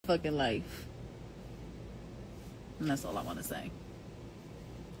fucking life. And that's all I want to say.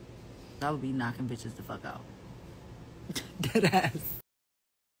 I would be knocking bitches the fuck out. Dead ass.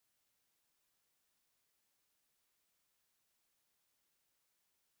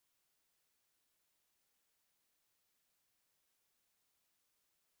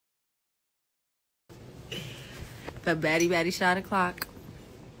 The baddie shot o'clock.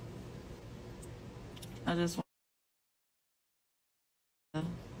 I just want to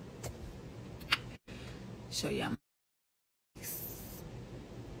show y'all.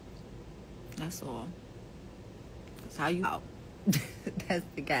 That's all. That's how you out. That's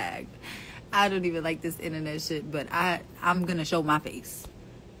the gag. I don't even like this internet shit, but I'm gonna show my face.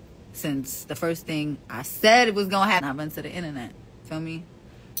 Since the first thing I said it was gonna happen, I went to the internet. Feel me?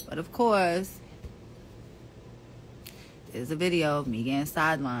 But of course, there's a video of me getting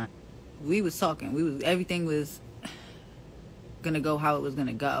sidelined. We was talking. Everything was gonna go how it was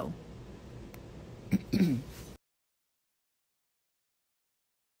gonna go.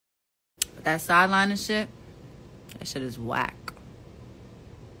 But that sideline and shit, that shit is whack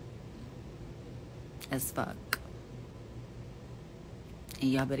as fuck.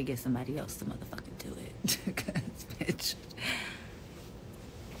 And y'all better get somebody else to motherfucking do it. Cause bitch,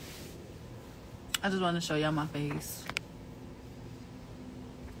 I just want to show y'all my face.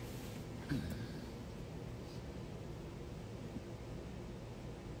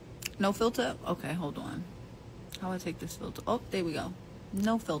 No filter? Okay, hold on. How do I take this filter? Oh, there we go.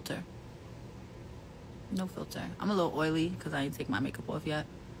 No filter. No filter. I'm a little oily because I ain't take my makeup off yet.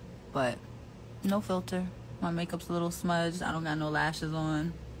 But no filter. My makeup's a little smudged. I don't got no lashes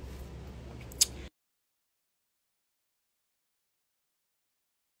on.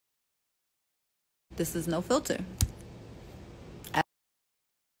 This is no filter.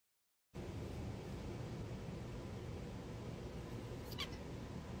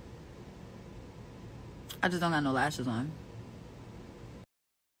 I just don't got no lashes on.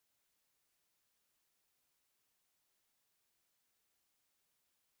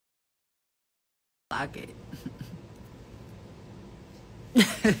 Lock it.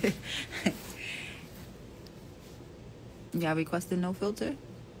 Y'all requested no filter?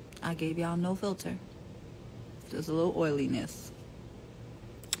 I gave y'all no filter. Just a little oiliness.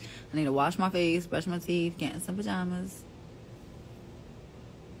 I need to wash my face, brush my teeth, get in some pajamas.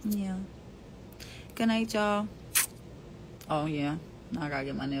 Yeah. Good night, y'all. Oh, yeah. Now I gotta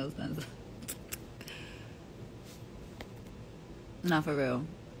get my nails done. Not for real.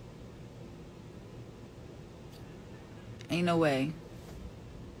 Ain't no way.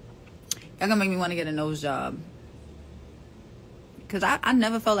 Y'all gonna make me want to get a nose job. Because I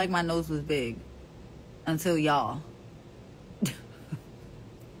never felt like my nose was big. Until y'all.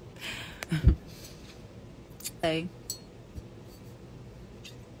 Hey.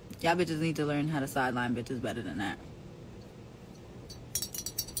 Y'all bitches need to learn how to sideline bitches better than that.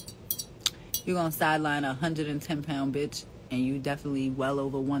 You're gonna sideline a 110-pound bitch and you definitely well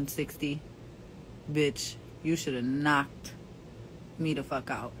over 160. Bitch, you should have knocked me the fuck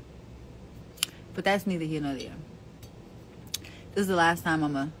out. But that's neither here nor there. This is the last time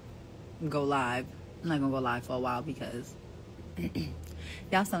I'm gonna go live. I'm not gonna go live for a while because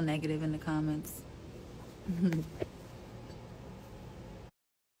y'all so negative in the comments.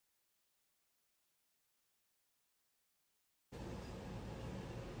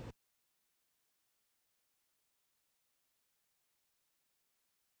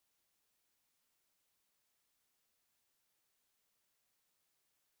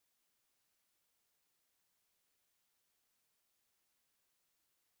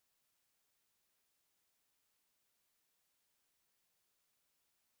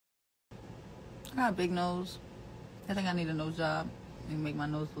 I got a big nose. I think I need a nose job. And make my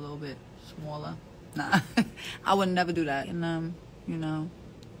nose a little bit smaller. Nah, I would never do that. And you know.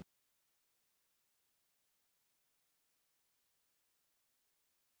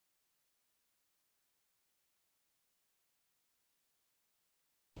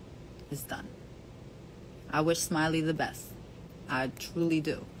 It's done. I wish Smiley the best. I truly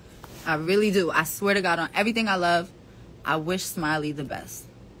do. I really do. I swear to God, on everything I love, I wish Smiley the best.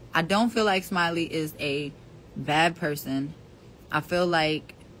 I don't feel like Smiley is a bad person. I feel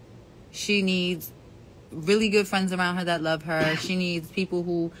like she needs really good friends around her that love her. She needs people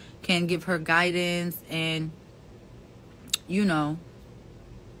who can give her guidance and, you know,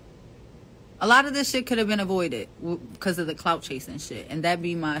 a lot of this shit could have been avoided because of the clout chasing shit. And that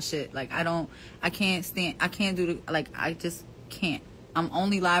be my shit. Like, I can't do the, like, I just can't. I'm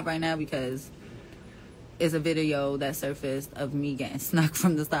only live right now because it's a video that surfaced of me getting snuck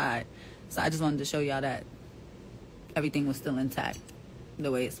from the side. So I just wanted to show y'all that everything was still intact.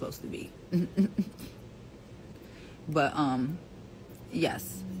 the way it's supposed to be. But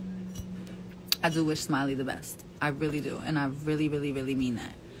yes, I do wish Smiley the best. I really do, and I really, really, really mean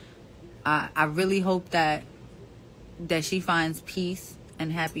that. I really hope that she finds peace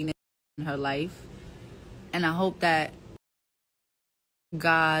and happiness in her life, and I hope that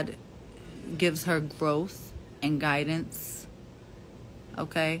God gives her growth and guidance.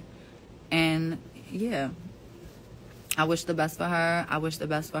 Okay, and yeah, I wish the best for her. I wish the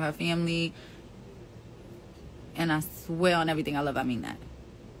best for her family. And I swear on everything I love, I mean that.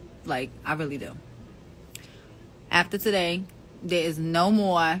 Like, I really do. After today, there is no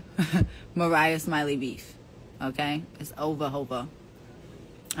more Mariah Smiley beef. Okay? It's over.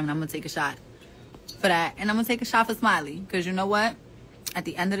 And I'm going to take a shot for that. And I'm going to take a shot for Smiley. Because you know what? At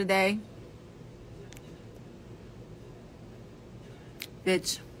the end of the day,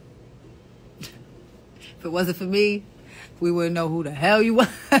 bitch, if it wasn't for me, we wouldn't know who the hell you was.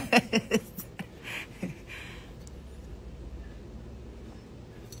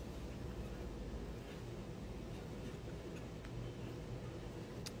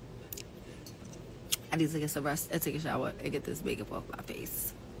 I need to get some rest and take a shower and get this makeup off my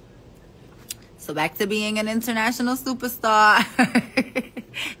face. So back to being an international superstar.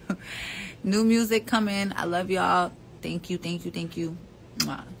 New music coming. I love y'all. Thank you.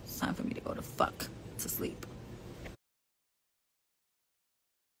 Mwah. It's time for me to go to fuck to sleep.